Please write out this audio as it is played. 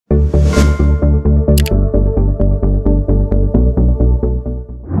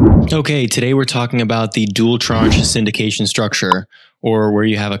Okay, today we're talking about the dual tranche syndication structure, or where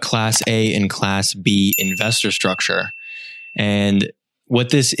you have a Class A and Class B investor structure. And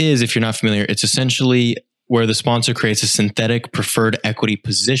what this is, if you're not familiar, it's essentially where the sponsor creates a synthetic preferred equity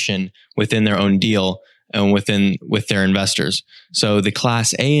position within their own deal and with their investors. So the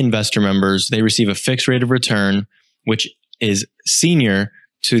Class A investor members, they receive a fixed rate of return, which is senior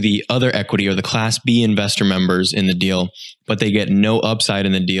to the other equity or the Class B investor members in the deal, but they get no upside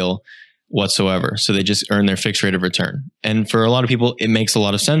in the deal whatsoever. So they just earn their fixed rate of return. And for a lot of people, it makes a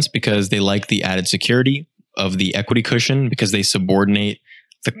lot of sense because they like the added security of the equity cushion because they subordinate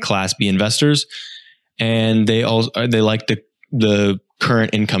the Class B investors, and they like the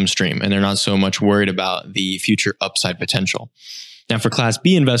current income stream, and they're not so much worried about the future upside potential. Now, for Class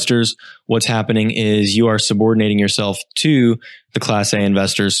B investors, what's happening is you are subordinating yourself to the Class A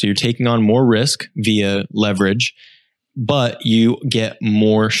investors. So you're taking on more risk via leverage, but you get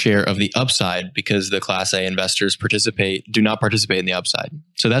more share of the upside because the Class A investors do not participate in the upside.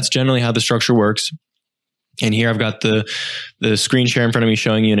 So that's generally how the structure works. And here I've got the screen share in front of me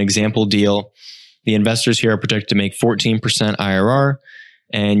showing you an example deal. The investors here are projected to make 14% IRR,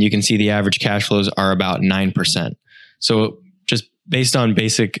 and you can see the average cash flows are about 9%. So just based on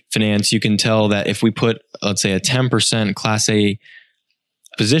basic finance, you can tell that if we put, let's say, a 10% Class A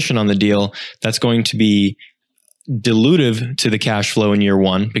position on the deal, that's going to be dilutive to the cash flow in year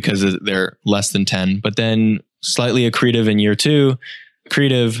one because they're less than 10, but then slightly accretive in year two,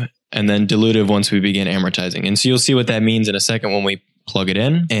 accretive, and then dilutive once we begin amortizing. And so you'll see what that means in a second when we plug it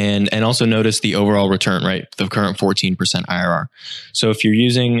in, and also notice the overall return, right? The current 14% IRR. So if you're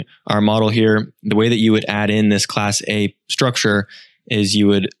using our model here, the way that you would add in this Class A structure is you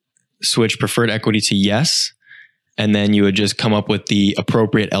would switch preferred equity to yes, and then you would just come up with the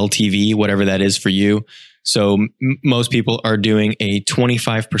appropriate LTV, whatever that is for you. So most people are doing a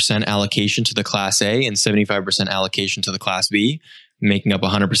 25% allocation to the Class A and 75% allocation to the Class B, making up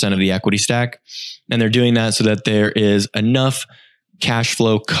 100% of the equity stack. And they're doing that so that there is enough cash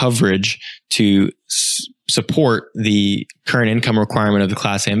flow coverage to support the current income requirement of the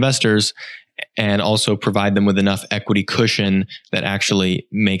Class A investors and also provide them with enough equity cushion that actually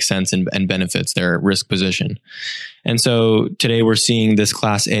makes sense and benefits their risk position. And so today we're seeing this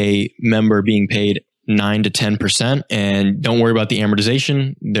Class A member being paid 9 to 10%. And don't worry about the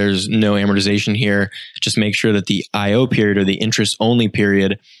amortization. There's no amortization here. Just make sure that the IO period or the interest only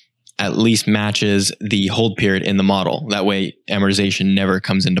period at least matches the hold period in the model. That way amortization never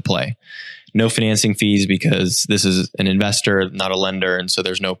comes into play. No financing fees because this is an investor, not a lender. And so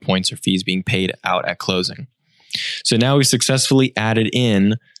there's no points or fees being paid out at closing. So now we successfully added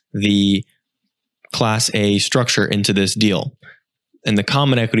in the Class A structure into this deal. And the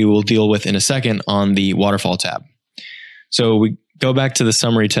common equity we'll deal with in a second on the waterfall tab. So we go back to the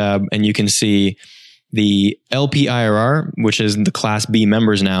summary tab and you can see the LP IRR, which is the Class B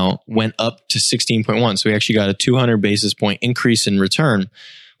members now, went up to 16.1. So we actually got a 200 basis point increase in return,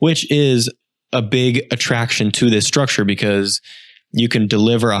 which is a big attraction to this structure because you can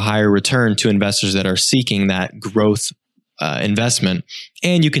deliver a higher return to investors that are seeking that growth investment.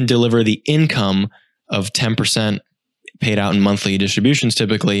 And you can deliver the income of 10% paid out in monthly distributions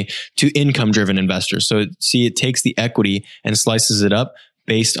typically to income-driven investors. So see, it takes the equity and slices it up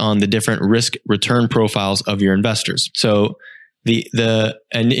based on the different risk return profiles of your investors. So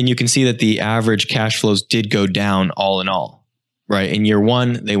and you can see that the average cash flows did go down all in all, right? In year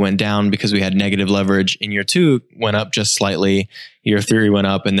one, they went down because we had negative leverage. In year two, went up just slightly. Year three went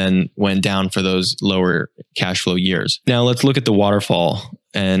up and then went down for those lower cash flow years. Now let's look at the waterfall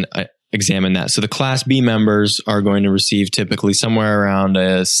and examine that. So the Class B members are going to receive typically somewhere around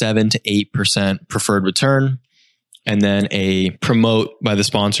a 7 to 8% preferred return. And then a promote by the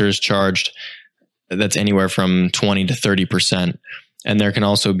sponsor is charged that's anywhere from 20 to 30%. And there can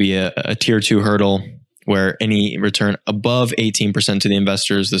also be a tier 2 hurdle where any return above 18% to the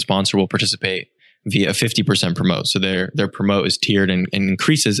investors, the sponsor will participate via a 50% promote. So their promote is tiered and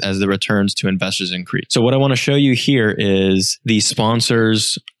increases as the returns to investors increase. So what I want to show you here is the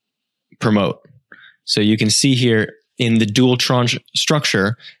sponsor's promote. So you can see here in the dual tranche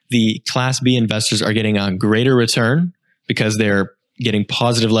structure, the Class B investors are getting a greater return because they're getting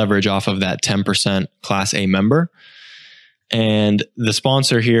positive leverage off of that 10% Class A member. And the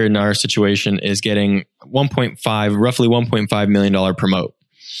sponsor here in our situation is getting roughly $1.5 million promote.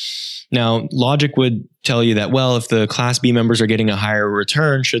 Now, logic would tell you that, well, if the Class B members are getting a higher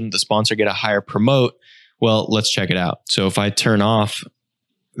return, shouldn't the sponsor get a higher promote? Well, let's check it out. So if I turn off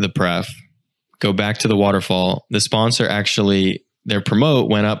the pref, go back to the waterfall, the sponsor actually, their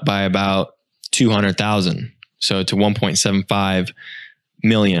promote went up by about 200,000. So to 1.75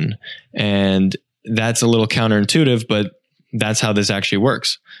 million. And that's a little counterintuitive, but that's how this actually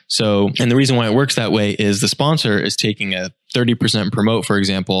works. So, and the reason why it works that way is the sponsor is taking a 30% promote, for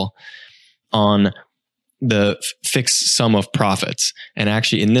example, on the fixed sum of profits. And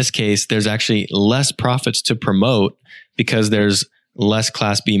actually, in this case, there's actually less profits to promote because there's less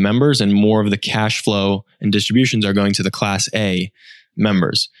Class B members and more of the cash flow and distributions are going to the Class A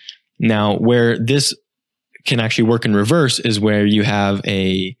members. Now, where this can actually work in reverse is where you have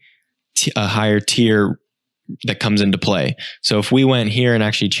a higher tier that comes into play. So if we went here and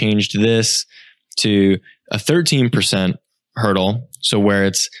actually changed this to a 13% hurdle, so where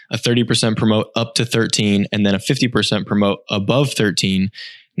it's a 30% promote up to 13 and then a 50% promote above 13,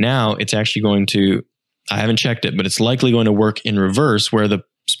 now it's actually going to, I haven't checked it, but it's likely going to work in reverse where the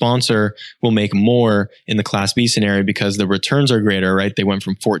sponsor will make more in the Class B scenario because the returns are greater, right? They went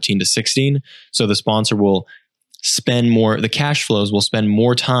from 14 to 16. So the sponsor will spend more, the cash flows will spend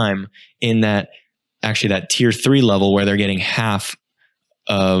more time in that tier 3 level where they're getting half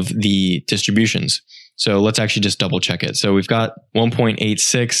of the distributions. So let's actually just double check it. So we've got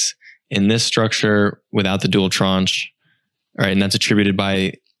 1.86 in this structure without the dual tranche. All right. And that's attributed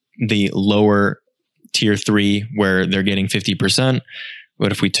by the lower tier 3 where they're getting 50%.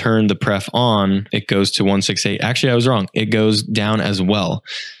 But if we turn the pref on, it goes to 168. Actually, I was wrong. It goes down as well.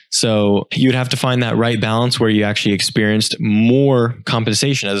 So you'd have to find that right balance where you actually experienced more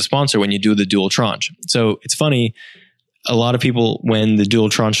compensation as a sponsor when you do the dual tranche. So it's funny. A lot of people, when the dual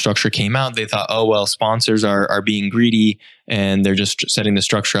tranche structure came out, they thought, oh, well, sponsors are being greedy and they're just setting the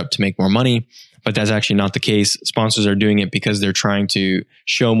structure up to make more money. But that's actually not the case. Sponsors are doing it because they're trying to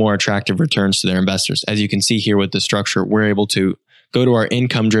show more attractive returns to their investors. As you can see here with the structure, we're able to go to our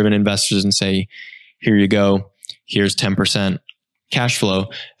income-driven investors and say, here you go, here's 10% cash flow.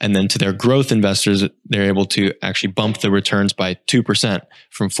 And then to their growth investors, they're able to actually bump the returns by 2%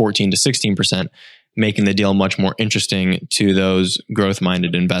 from 14 to 16%, making the deal much more interesting to those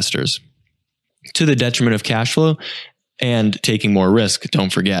growth-minded investors. To the detriment of cash flow and taking more risk,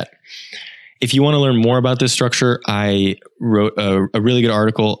 don't forget. If you want to learn more about this structure, I wrote a really good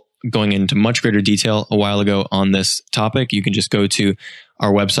article going into much greater detail a while ago on this topic. You can just go to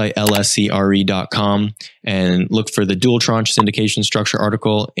our website, lscre.com, and look for the dual tranche syndication structure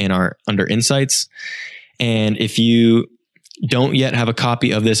article under insights. And if you don't yet have a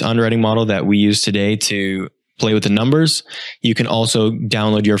copy of this underwriting model that we use today to play with the numbers, you can also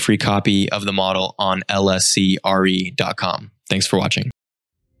download your free copy of the model on lscre.com. Thanks for watching.